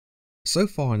So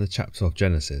far in the chapter of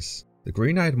Genesis, the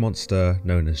green-eyed monster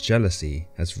known as jealousy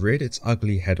has reared its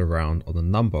ugly head around on a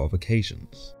number of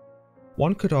occasions.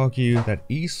 One could argue that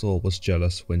Esau was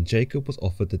jealous when Jacob was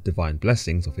offered the divine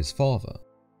blessings of his father,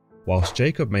 whilst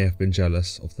Jacob may have been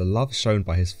jealous of the love shown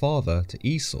by his father to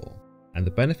Esau and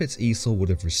the benefits Esau would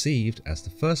have received as the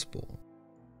firstborn.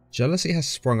 Jealousy has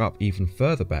sprung up even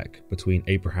further back between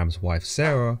Abraham's wife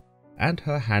Sarah and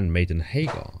her handmaiden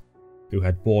Hagar, who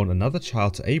had borne another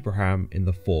child to Abraham in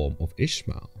the form of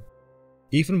Ishmael.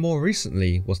 Even more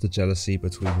recently was the jealousy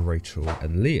between Rachel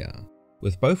and Leah,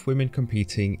 with both women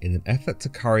competing in an effort to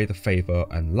curry the favour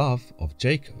and love of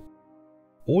Jacob.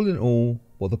 All in all,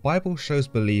 what the Bible shows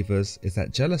believers is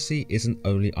that jealousy isn't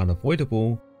only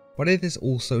unavoidable, but it is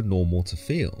also normal to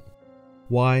feel.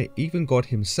 Why, even God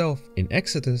himself in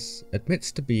Exodus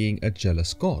admits to being a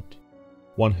jealous God,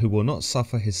 one who will not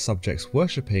suffer his subjects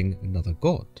worshipping another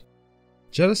god.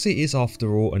 Jealousy is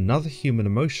after all another human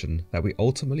emotion that we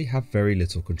ultimately have very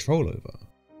little control over.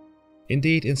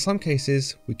 Indeed, in some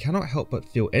cases, we cannot help but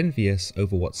feel envious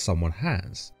over what someone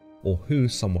has, or who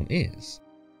someone is,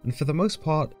 and for the most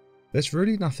part, there's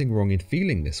really nothing wrong in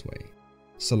feeling this way,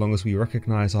 so long as we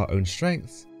recognise our own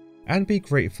strengths and be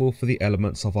grateful for the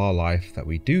elements of our life that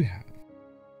we do have.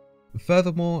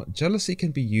 Furthermore, jealousy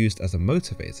can be used as a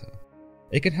motivator.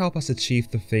 It can help us achieve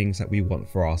the things that we want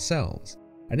for ourselves,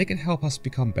 and it can help us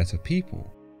become better people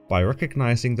by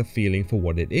recognising the feeling for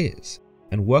what it is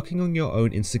and working on your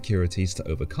own insecurities to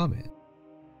overcome it.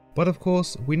 But of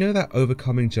course, we know that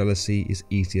overcoming jealousy is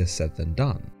easier said than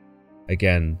done.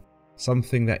 Again,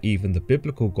 something that even the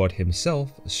biblical God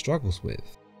himself struggles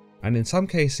with, and in some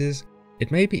cases,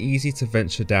 it may be easy to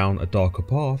venture down a darker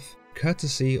path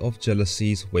courtesy of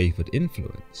jealousy's wayward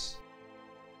influence.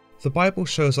 The Bible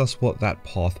shows us what that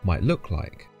path might look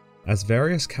like, as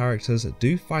various characters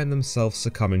do find themselves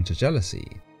succumbing to jealousy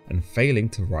and failing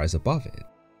to rise above it.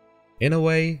 In a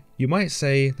way, you might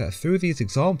say that through these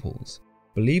examples,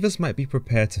 believers might be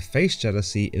prepared to face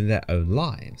jealousy in their own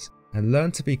lives and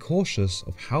learn to be cautious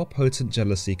of how potent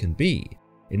jealousy can be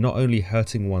in not only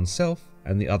hurting oneself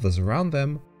and the others around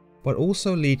them, but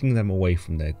also leading them away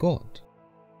from their God.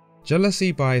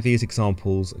 Jealousy by these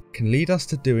examples can lead us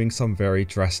to doing some very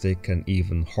drastic and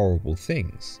even horrible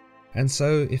things, and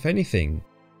so, if anything,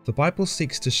 the Bible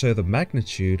seeks to show the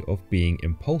magnitude of being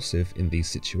impulsive in these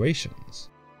situations.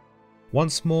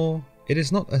 Once more, it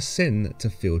is not a sin to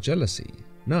feel jealousy,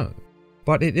 no,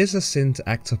 but it is a sin to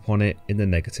act upon it in a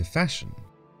negative fashion,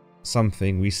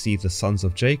 something we see the sons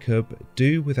of Jacob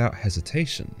do without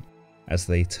hesitation, as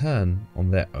they turn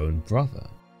on their own brother.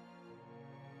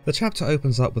 The chapter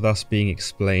opens up with us being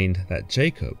explained that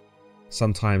Jacob,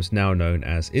 sometimes now known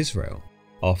as Israel,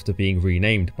 after being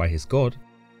renamed by his God,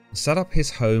 set up his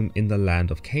home in the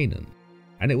land of Canaan,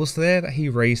 and it was there that he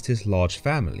raised his large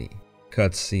family,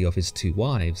 courtesy of his 2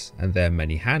 wives and their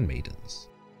many handmaidens.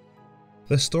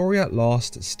 The story at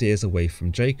last steers away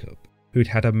from Jacob, who'd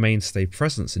had a mainstay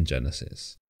presence in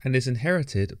Genesis, and is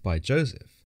inherited by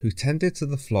Joseph, who tended to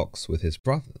the flocks with his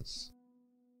brothers.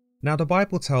 Now the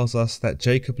Bible tells us that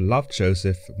Jacob loved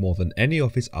Joseph more than any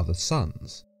of his other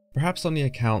sons, perhaps on the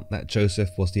account that Joseph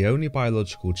was the only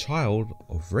biological child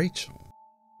of Rachel,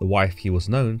 the wife he was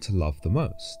known to love the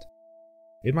most.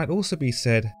 It might also be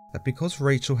said that because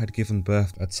Rachel had given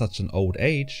birth at such an old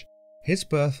age, his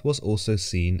birth was also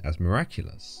seen as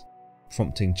miraculous,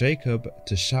 prompting Jacob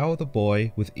to shower the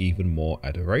boy with even more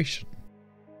adoration.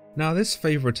 Now this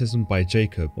favoritism by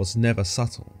Jacob was never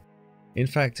subtle. In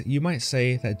fact, you might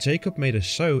say that Jacob made a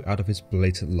show out of his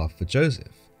blatant love for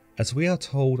Joseph, as we are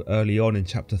told early on in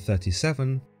chapter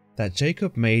 37 that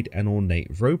Jacob made an ornate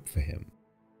robe for him,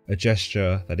 a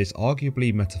gesture that is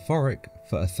arguably metaphoric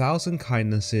for 1,000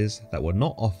 kindnesses that were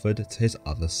not offered to his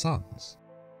other sons.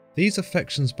 These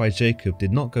affections by Jacob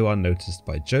did not go unnoticed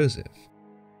by Joseph,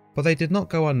 but they did not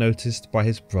go unnoticed by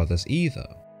his brothers either,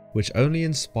 which only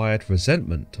inspired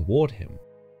resentment toward him.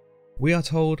 We are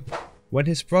told, when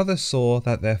his brothers saw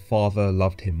that their father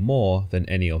loved him more than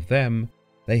any of them,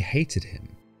 they hated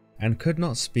him, and could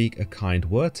not speak a kind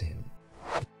word to him.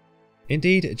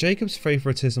 Indeed, Jacob's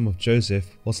favoritism of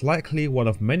Joseph was likely one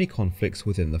of many conflicts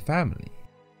within the family.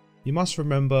 You must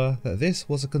remember that this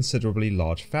was a considerably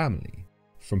large family,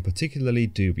 from particularly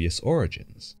dubious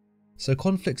origins, so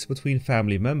conflicts between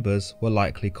family members were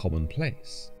likely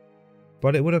commonplace.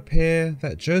 But it would appear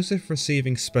that Joseph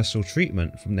receiving special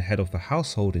treatment from the head of the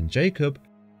household in Jacob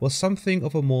was something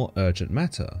of a more urgent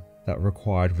matter that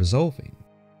required resolving.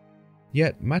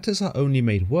 Yet matters are only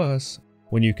made worse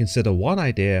when you consider one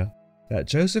idea that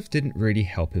Joseph didn't really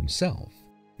help himself,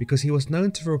 because he was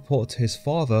known to report to his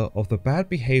father of the bad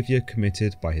behaviour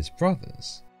committed by his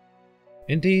brothers.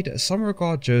 Indeed, some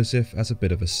regard Joseph as a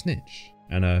bit of a snitch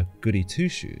and a goody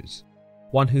two-shoes,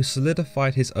 one who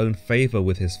solidified his own favour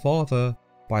with his father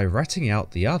by ratting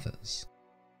out the others.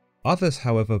 Others,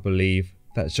 however, believe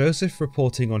that Joseph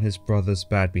reporting on his brother's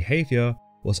bad behaviour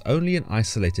was only an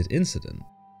isolated incident.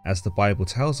 As the Bible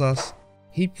tells us,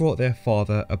 he brought their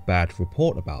father a bad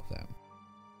report about them.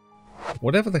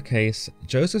 Whatever the case,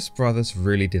 Joseph's brothers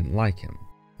really didn't like him,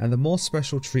 and the more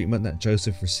special treatment that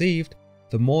Joseph received,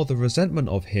 the more the resentment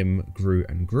of him grew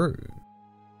and grew.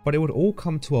 But it would all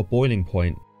come to a boiling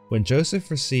point when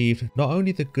Joseph received not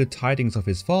only the good tidings of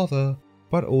his father,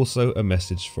 but also a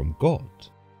message from God.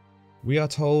 We are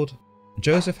told,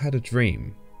 Joseph had a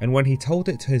dream, and when he told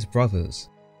it to his brothers,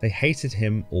 they hated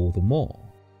him all the more.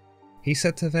 He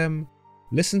said to them,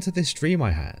 "Listen to this dream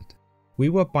I had. We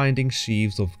were binding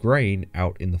sheaves of grain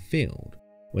out in the field,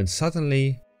 when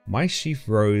suddenly my sheaf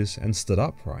rose and stood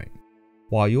upright,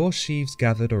 while your sheaves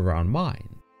gathered around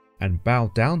mine and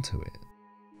bowed down to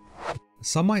it."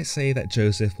 Some might say that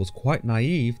Joseph was quite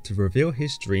naive to reveal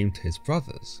his dream to his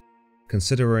brothers,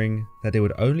 considering that it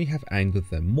would only have angered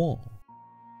them more.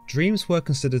 Dreams were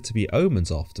considered to be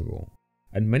omens after all,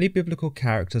 and many biblical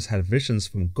characters had visions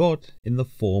from God in the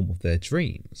form of their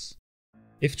dreams.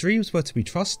 If dreams were to be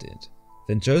trusted,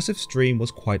 then Joseph's dream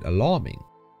was quite alarming,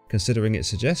 considering it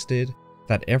suggested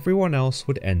that everyone else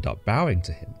would end up bowing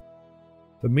to him.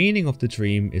 The meaning of the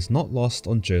dream is not lost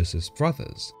on Joseph's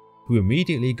brothers, who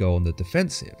immediately go on the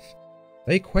defensive.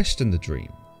 They question the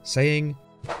dream, saying,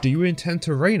 "Do you intend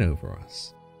to reign over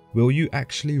us? Will you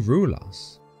actually rule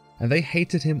us?" And they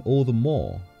hated him all the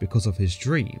more because of his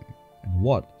dream and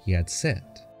what he had said.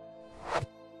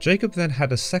 Jacob then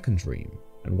had a second dream,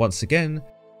 and once again,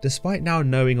 despite now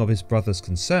knowing of his brother's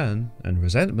concern and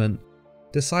resentment,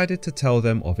 decided to tell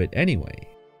them of it anyway.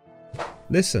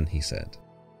 "Listen," he said,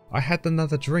 "I had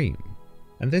another dream,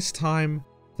 and this time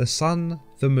the sun,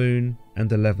 the moon,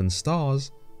 and 11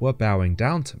 stars were bowing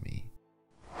down to me."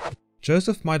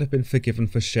 Joseph might have been forgiven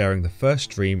for sharing the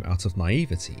first dream out of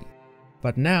naivety,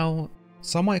 but now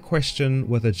some might question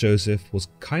whether Joseph was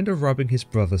kind of rubbing his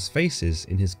brothers' faces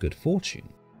in his good fortune.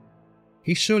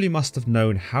 He surely must have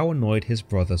known how annoyed his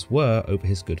brothers were over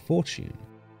his good fortune,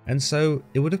 and so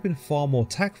it would have been far more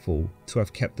tactful to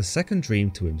have kept the second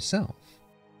dream to himself.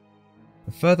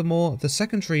 Furthermore, the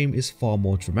second dream is far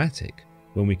more dramatic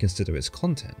when we consider its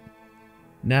content.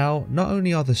 Now, not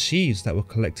only are the sheaves that were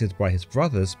collected by his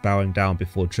brothers bowing down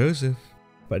before Joseph,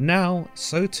 but now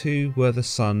so too were the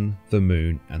sun, the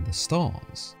moon, and the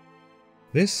stars.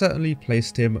 This certainly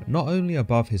placed him not only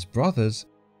above his brothers,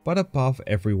 but above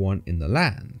everyone in the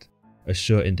land, a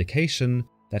sure indication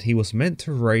that he was meant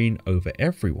to reign over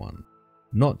everyone,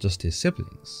 not just his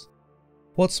siblings.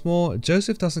 What's more,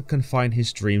 Joseph doesn't confine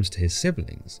his dreams to his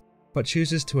siblings, but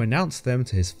chooses to announce them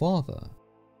to his father.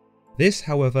 This,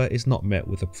 however, is not met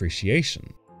with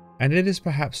appreciation, and it is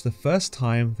perhaps the first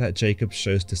time that Jacob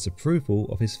shows disapproval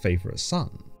of his favourite son.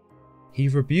 He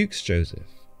rebukes Joseph,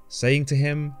 saying to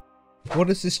him, "What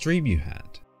is this dream you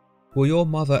had? Will your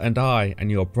mother and I and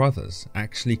your brothers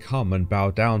actually come and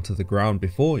bow down to the ground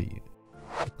before you?"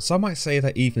 Some might say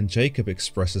that even Jacob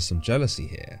expresses some jealousy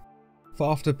here,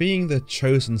 for after being the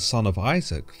chosen son of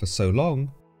Isaac for so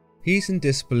long, he's in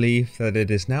disbelief that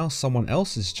it is now someone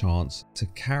else's chance to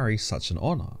carry such an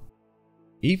honour.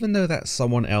 Even though that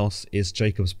someone else is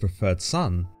Jacob's preferred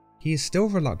son, he is still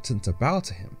reluctant to bow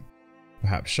to him,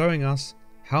 perhaps showing us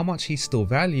how much he still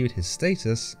valued his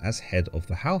status as head of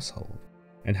the household,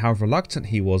 and how reluctant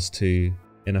he was to,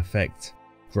 in effect,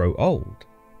 grow old,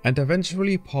 and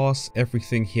eventually pass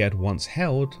everything he had once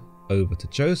held over to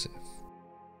Joseph.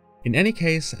 In any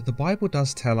case, the Bible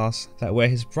does tell us that where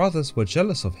his brothers were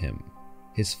jealous of him,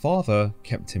 his father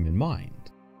kept him in mind,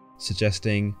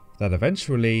 suggesting that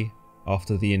eventually,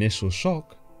 after the initial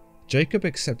shock, Jacob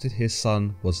accepted his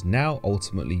son was now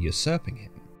ultimately usurping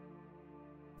him.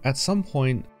 At some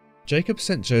point, Jacob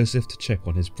sent Joseph to check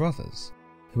on his brothers,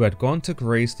 who had gone to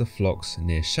graze the flocks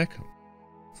near Shechem.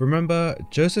 Remember,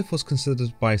 Joseph was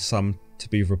considered by some to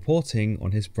be reporting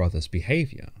on his brother's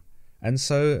behaviour, and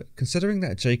so, considering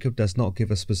that Jacob does not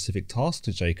give a specific task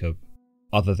to Jacob,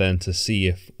 other than to see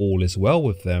if all is well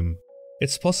with them,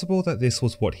 it's possible that this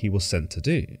was what he was sent to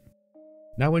do.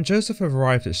 Now when Joseph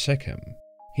arrived at Shechem,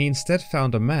 he instead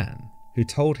found a man who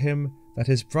told him that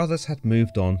his brothers had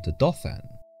moved on to Dothan.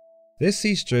 This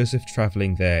sees Joseph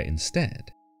travelling there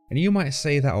instead, and you might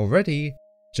say that already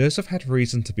Joseph had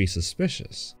reason to be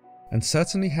suspicious, and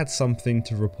certainly had something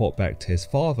to report back to his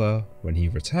father when he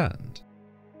returned.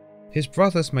 His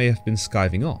brothers may have been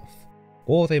skiving off,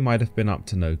 or they might have been up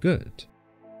to no good,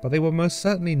 but they were most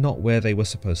certainly not where they were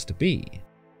supposed to be,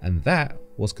 and that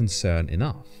was concern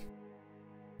enough.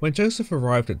 When Joseph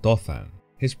arrived at Dothan,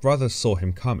 his brothers saw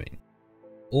him coming.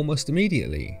 Almost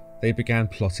immediately, they began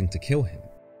plotting to kill him.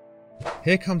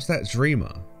 "Here comes that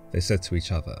dreamer," they said to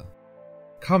each other.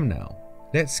 "Come now,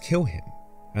 let's kill him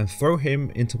and throw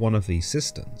him into one of these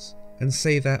cisterns and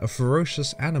say that a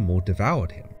ferocious animal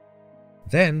devoured him.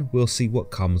 Then we'll see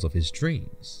what comes of his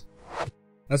dreams."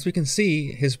 As we can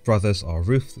see, his brothers are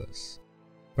ruthless.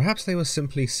 Perhaps they were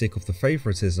simply sick of the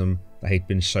favoritism that had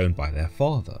been shown by their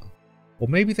father, or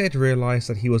maybe they'd realised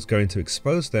that he was going to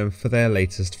expose them for their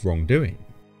latest wrongdoing.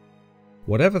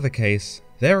 Whatever the case,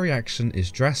 their reaction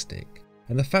is drastic,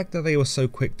 and the fact that they were so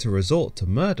quick to resort to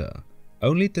murder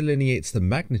only delineates the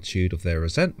magnitude of their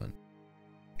resentment.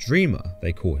 Dreamer,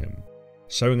 they call him,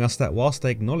 showing us that whilst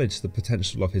they acknowledged the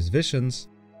potential of his visions,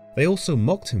 they also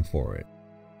mocked him for it,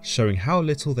 showing how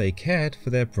little they cared for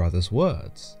their brother's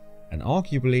words, and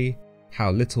arguably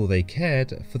how little they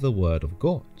cared for the word of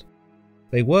God.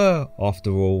 They were,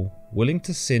 after all, willing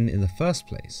to sin in the first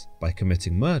place by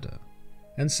committing murder,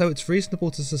 and so it's reasonable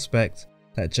to suspect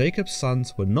that Jacob's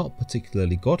sons were not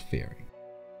particularly God-fearing.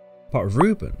 But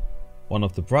Reuben, one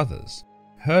of the brothers,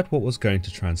 heard what was going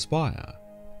to transpire,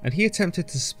 and he attempted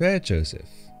to spare Joseph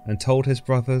and told his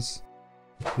brothers,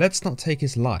 "Let's not take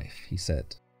his life," he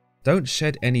said. "Don't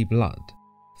shed any blood.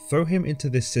 Throw him into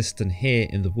this cistern here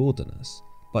in the wilderness,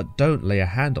 but don't lay a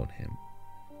hand on him."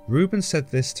 Reuben said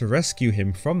this to rescue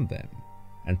him from them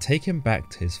and take him back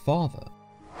to his father.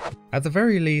 At the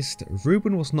very least,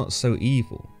 Reuben was not so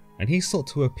evil, and he sought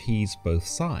to appease both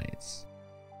sides.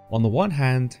 On the one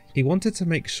hand, he wanted to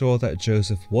make sure that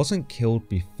Joseph wasn't killed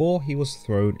before he was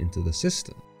thrown into the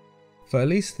cistern, for at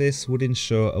least this would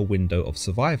ensure a window of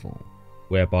survival,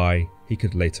 whereby he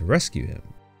could later rescue him.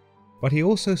 But he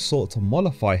also sought to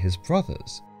mollify his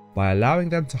brothers by allowing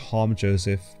them to harm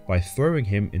Joseph by throwing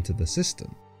him into the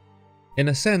cistern. In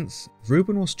a sense,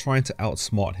 Reuben was trying to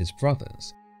outsmart his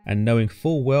brothers, and knowing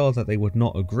full well that they would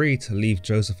not agree to leave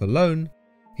Joseph alone,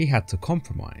 he had to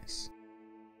compromise.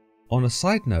 On a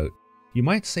side note, you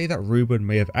might say that Reuben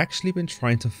may have actually been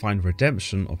trying to find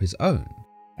redemption of his own,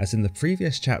 as in the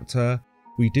previous chapter,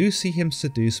 we do see him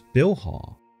seduce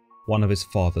Bilhah, one of his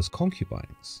father's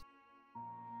concubines.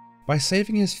 By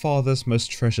saving his father's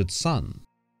most treasured son,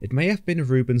 it may have been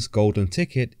Reuben's golden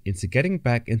ticket into getting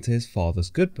back into his father's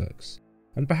good books,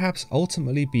 and perhaps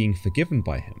ultimately being forgiven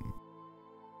by him.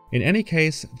 In any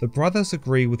case, the brothers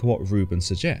agree with what Reuben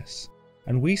suggests,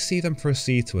 and we see them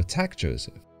proceed to attack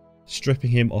Joseph,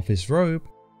 stripping him of his robe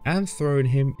and throwing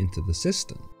him into the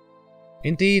cistern.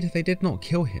 Indeed, they did not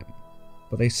kill him,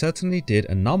 but they certainly did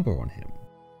a number on him.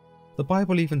 The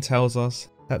Bible even tells us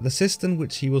that the cistern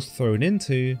which he was thrown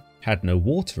into had no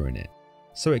water in it,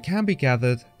 so it can be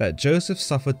gathered that Joseph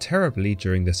suffered terribly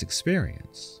during this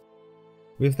experience.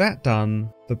 With that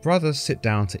done, the brothers sit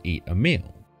down to eat a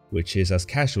meal, which is as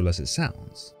casual as it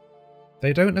sounds.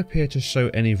 They don't appear to show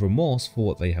any remorse for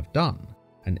what they have done,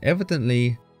 and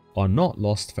evidently are not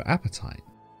lost for appetite.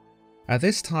 At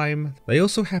this time, they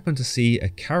also happen to see a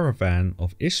caravan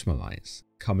of Ishmaelites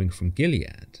coming from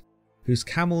Gilead, whose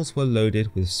camels were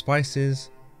loaded with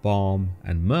spices, balm,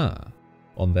 and myrrh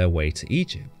on their way to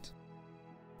Egypt.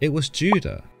 It was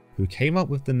Judah who came up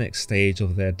with the next stage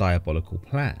of their diabolical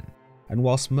plan, and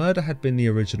whilst murder had been the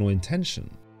original intention,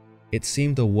 it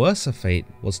seemed a worser fate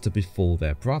was to befall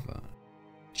their brother.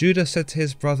 Judah said to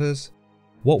his brothers,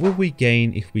 "What will we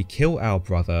gain if we kill our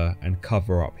brother and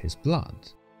cover up his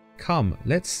blood? Come,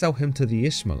 let's sell him to the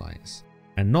Ishmaelites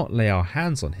and not lay our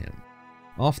hands on him.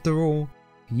 After all,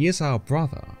 he is our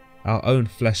brother, our own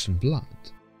flesh and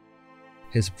blood."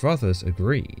 His brothers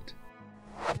agreed.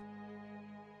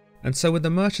 And so when the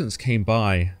merchants came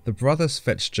by, the brothers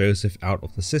fetched Joseph out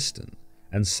of the cistern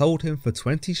and sold him for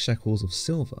 20 shekels of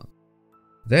silver.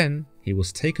 Then he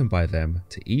was taken by them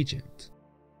to Egypt.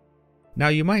 Now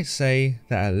you might say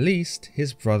that at least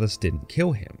his brothers didn't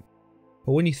kill him,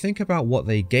 but when you think about what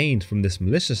they gained from this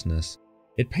maliciousness,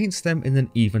 it paints them in an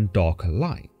even darker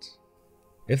light.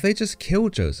 If they just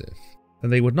killed Joseph,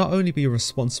 then they would not only be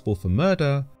responsible for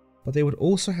murder, but they would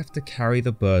also have to carry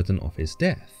the burden of his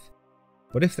death.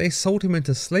 But if they sold him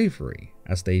into slavery,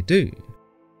 as they do,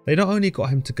 they not only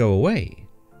got him to go away,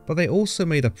 but they also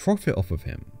made a profit off of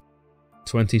him.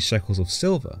 20 shekels of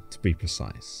silver, to be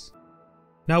precise.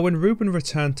 Now when Reuben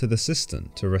returned to the cistern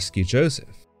to rescue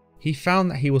Joseph, he found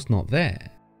that he was not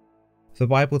there. The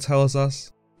Bible tells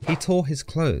us, he tore his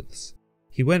clothes.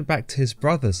 He went back to his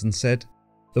brothers and said,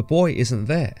 "The boy isn't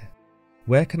there.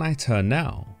 Where can I turn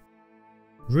now?"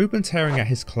 Reuben tearing at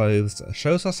his clothes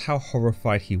shows us how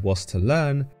horrified he was to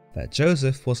learn that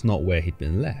Joseph was not where he'd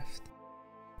been left.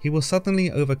 he was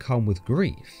suddenly overcome with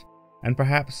grief, and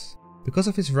perhaps, because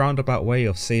of his roundabout way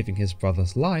of saving his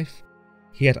brother's life,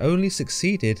 he had only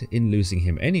succeeded in losing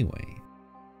him anyway.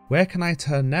 Where can I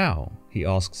turn now? He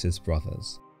asks his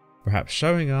brothers, perhaps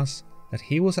showing us that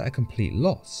he was at a complete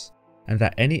loss, and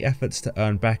that any efforts to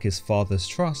earn back his father's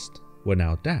trust were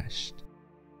now dashed.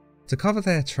 To cover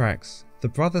their tracks, the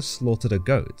brothers slaughtered a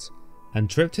goat and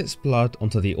dripped its blood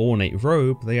onto the ornate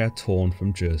robe they had torn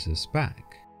from Joseph's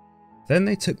back. Then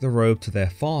they took the robe to their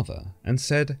father and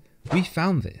said, "We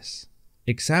found this.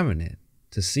 Examine it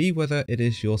to see whether it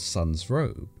is your son's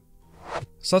robe."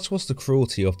 Such was the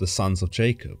cruelty of the sons of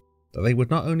Jacob that they would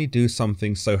not only do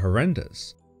something so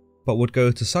horrendous, but would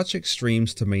go to such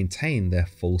extremes to maintain their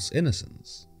false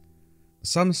innocence.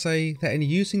 Some say that in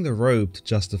using the robe to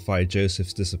justify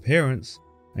Joseph's disappearance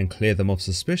and clear them of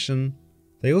suspicion,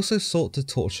 they also sought to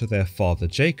torture their father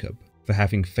Jacob for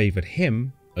having favoured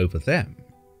him over them,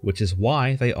 which is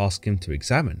why they asked him to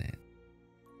examine it.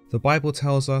 The Bible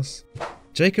tells us,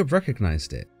 Jacob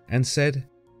recognized it and said,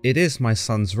 "It is my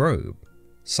son's robe.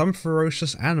 Some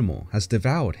ferocious animal has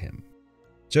devoured him.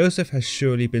 Joseph has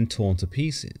surely been torn to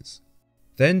pieces."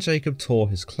 Then Jacob tore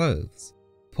his clothes,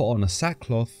 put on a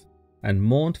sackcloth, and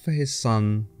mourned for his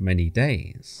son many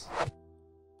days.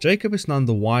 Jacob is none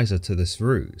the wiser to this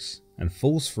ruse, and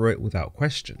falls for it without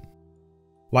question.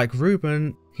 Like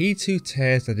Reuben, he too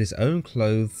tears at his own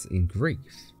clothes in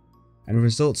grief, and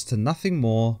results to nothing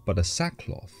more but a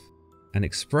sackcloth, an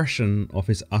expression of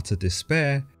his utter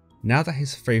despair now that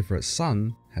his favourite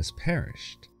son has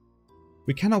perished.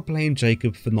 We cannot blame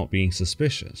Jacob for not being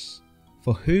suspicious,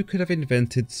 for who could have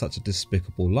invented such a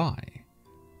despicable lie,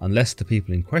 unless the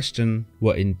people in question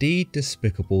were indeed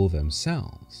despicable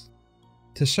themselves.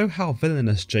 To show how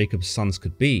villainous Jacob's sons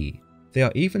could be, they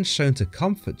are even shown to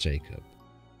comfort Jacob.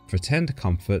 Pretend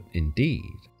comfort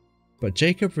indeed. But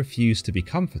Jacob refused to be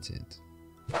comforted.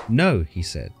 "No," he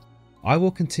said, "I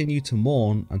will continue to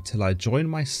mourn until I join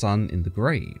my son in the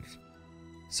grave."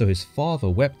 So his father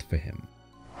wept for him.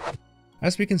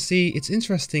 As we can see, it's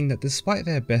interesting that despite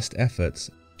their best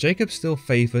efforts, Jacob still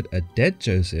favoured a dead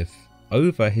Joseph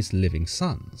over his living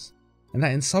sons, and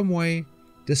that in some way,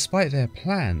 despite their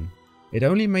plan, it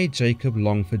only made Jacob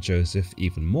long for Joseph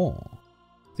even more.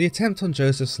 The attempt on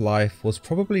Joseph's life was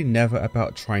probably never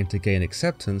about trying to gain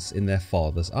acceptance in their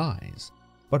father's eyes,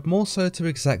 but more so to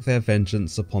exact their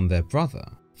vengeance upon their brother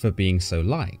for being so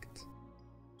liked.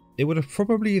 It would have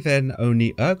probably then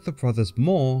only irked the brothers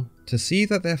more to see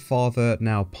that their father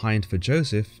now pined for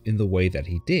Joseph in the way that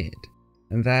he did,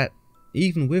 and that,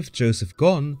 even with Joseph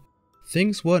gone,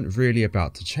 things weren't really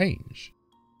about to change.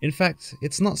 In fact,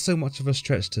 it's not so much of a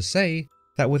stretch to say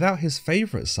that without his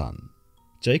favourite son,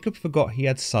 Jacob forgot he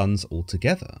had sons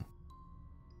altogether.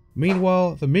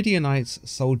 Meanwhile, the Midianites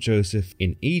sold Joseph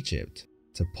in Egypt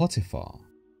to Potiphar,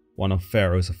 one of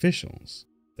Pharaoh's officials,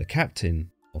 the captain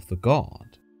of the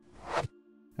guard.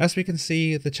 As we can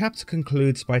see, the chapter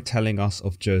concludes by telling us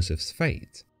of Joseph's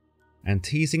fate, and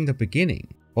teasing the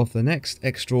beginning of the next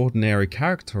extraordinary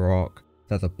character arc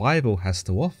that the Bible has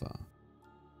to offer.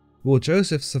 Will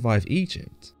Joseph survive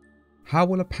Egypt? How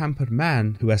will a pampered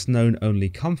man who has known only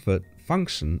comfort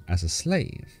function as a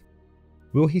slave?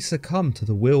 Will he succumb to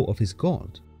the will of his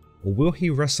God, or will he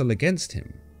wrestle against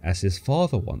him as his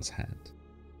father once had?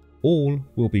 All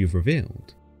will be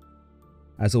revealed.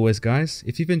 As always guys,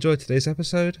 if you've enjoyed today's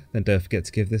episode, then don't forget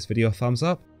to give this video a thumbs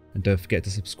up, and don't forget to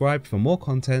subscribe for more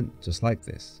content just like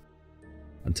this.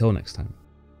 Until next time.